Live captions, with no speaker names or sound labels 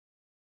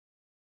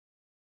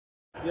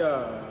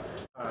Yeah,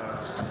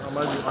 I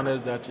must be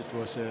honest that it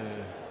was a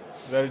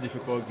very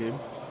difficult game.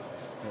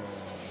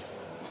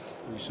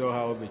 We saw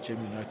how Bechem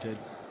United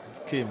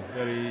came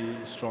very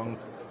strong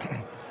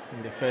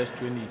in the first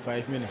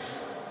 25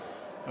 minutes.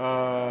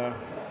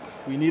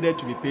 We needed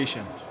to be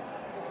patient,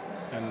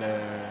 and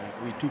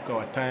we took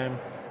our time,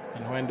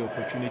 and when the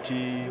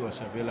opportunity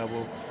was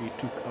available, we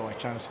took our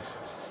chances.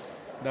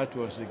 That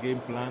was the game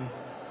plan,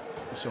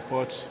 to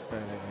support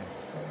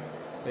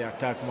the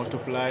attack,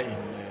 multiply in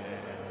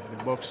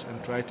the box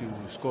and try to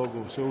score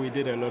goals. So we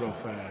did a lot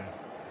of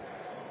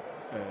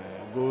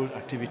goal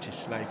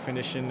activities like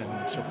finishing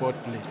and support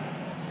play.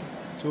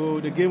 So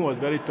the game was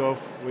very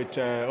tough. With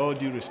all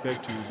due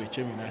respect to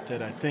Bechem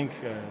United, I think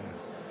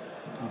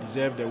we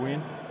deserved the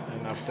win.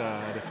 And after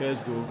the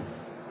first goal,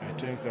 I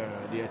think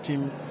their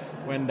team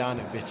went down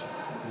a bit.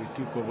 We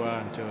took over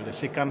until the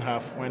second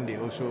half when they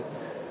also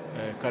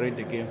carried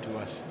the game to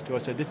us. It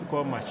was a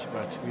difficult match,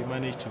 but we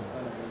managed to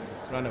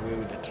run away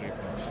with the 3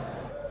 points.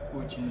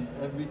 Coach, in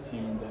every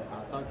team, the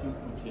attacking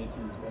potential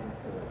is very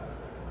poor.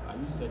 Are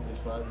you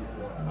satisfied with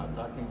your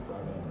attacking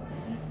prowess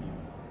this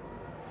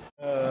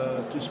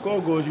evening? To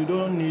score goals, you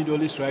don't need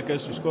only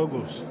strikers to score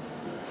goals.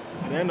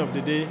 At the end of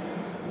the day,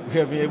 we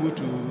have been able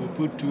to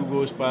put 2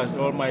 goals past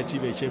almighty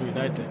Bechem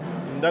United,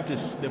 and that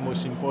is the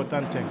most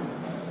important thing.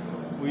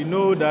 We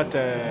know that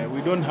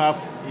we don't have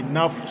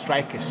enough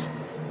strikers,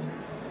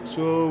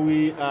 so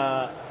we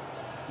are,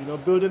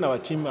 building our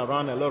team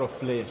around a lot of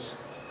players.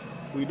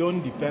 We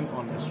don't depend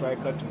on a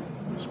striker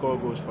to score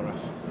goals for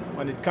us.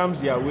 When it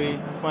comes their way,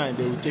 fine,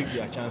 they will take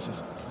their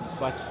chances.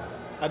 But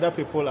other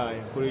people are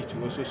encouraged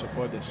to also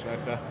support the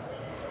striker,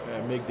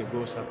 make the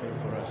goals happen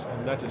for us,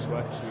 and that is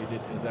what we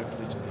did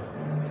exactly today.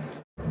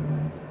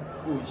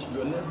 Coach,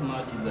 your next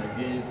match is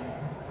against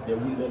the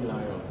Wounded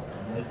Lions,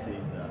 and let's say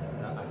that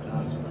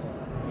Accra.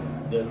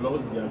 They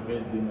lost their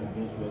first game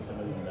against Bechem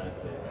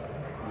United.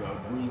 You are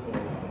going all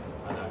out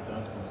at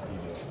Accra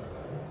Stadium.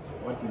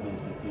 What is the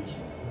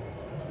expectation?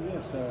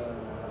 Yes,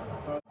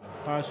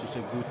 Pass is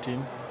a good team,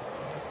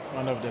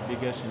 one of the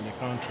biggest in the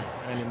country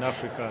and in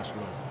Africa as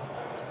well.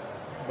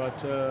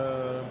 But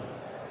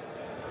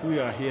we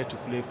are here to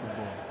play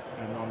football,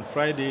 and on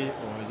Friday,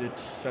 or is it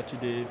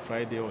Saturday,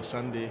 Friday or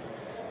Sunday,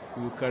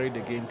 we will carry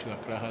the game to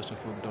Accra House of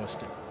Folk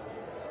doorstep.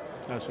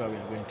 That's what we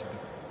are going to do.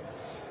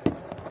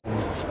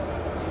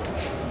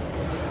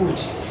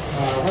 Coach,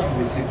 what is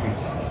the secret?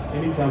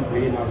 Anytime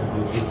playing as a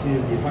goal, it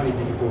seems they find it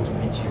difficult to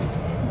beat you.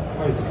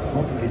 What is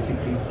the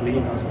secret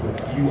playing as a goal,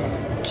 you as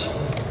a coach?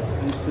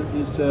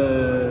 It's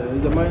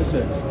a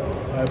mindset.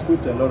 I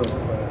put a lot of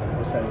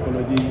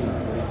psychology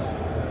into it.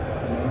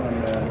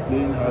 And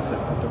playing as a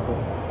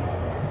protocol.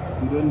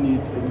 You don't need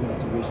any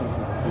motivation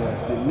from the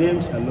players. The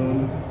names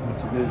alone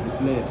motivates the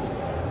players.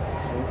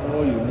 So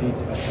all you need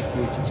as a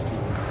coach is to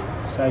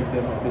psych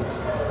them a bit.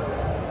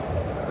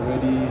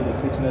 Already the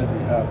fitness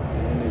they have,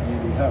 the energy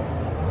they have.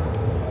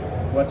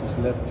 What is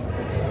left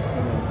is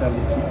the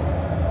mentality of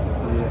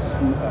players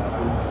who are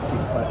going to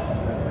take part in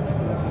that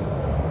particular game.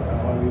 And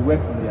when we work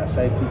on their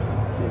psyche,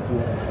 they go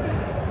on play.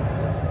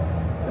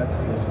 That's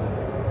just what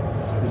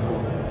it's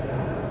football.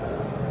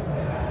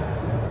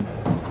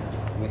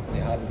 With the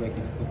hard work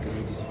you've put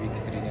through this week,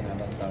 training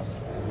other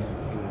staffs, I mean,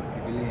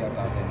 it really helped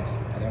us, and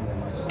I don't know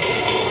much.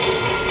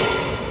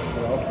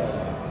 We're okay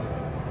about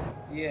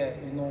it. Yeah,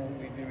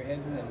 we've been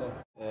rehearsing a lot.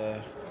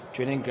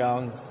 Training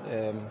grounds,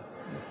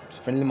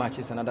 friendly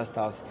matches and other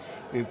stuff.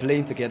 We're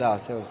playing together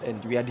ourselves,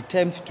 and we are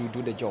determined to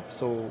do the job.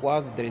 So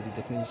whilst there is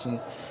determination,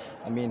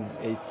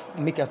 it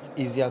makes us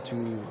easier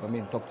to,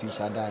 talk to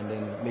each other, and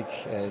then make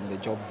the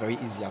job very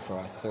easier for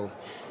us. So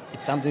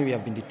it's something we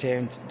have been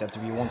determined that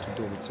we want to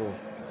do it. So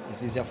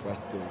it's easier for us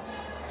to do it.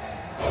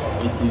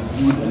 It is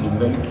good and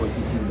very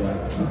positive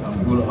that you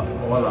can go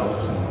all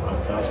out to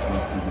Accra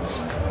Stadium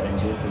and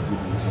get a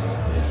good result.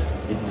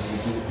 It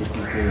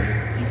is a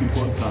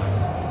difficult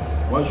task.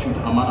 What should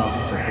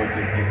Amanasu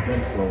supporters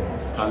expect from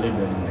Caleb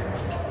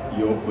and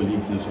your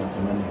colleagues in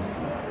Nsoatreman?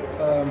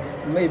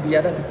 Maybe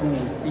other people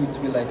will see it to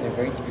be like a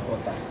very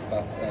difficult task,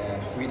 but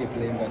we the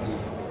playing body,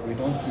 we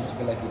don't see it to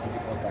be like a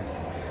difficult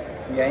task.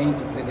 We are in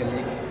to play the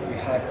league, we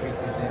had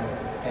pre-season,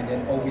 and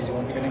then always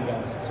on training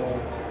grounds. So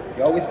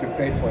we're always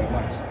prepared for a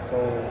match. So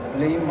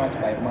playing match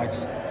by match,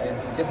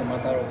 it's just a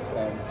matter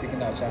of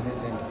taking our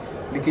chances and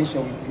making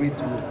sure we play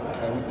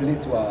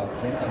to our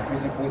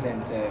principles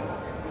and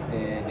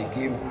the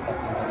game that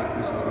the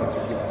coach is going to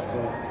give us. So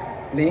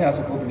playing as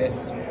a football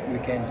next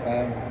weekend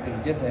is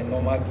just a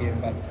normal game,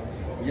 but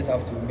we just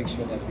have to make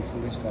sure that we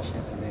follow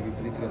instructions and then we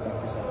play to the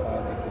tactics of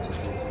how the coach is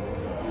going to do.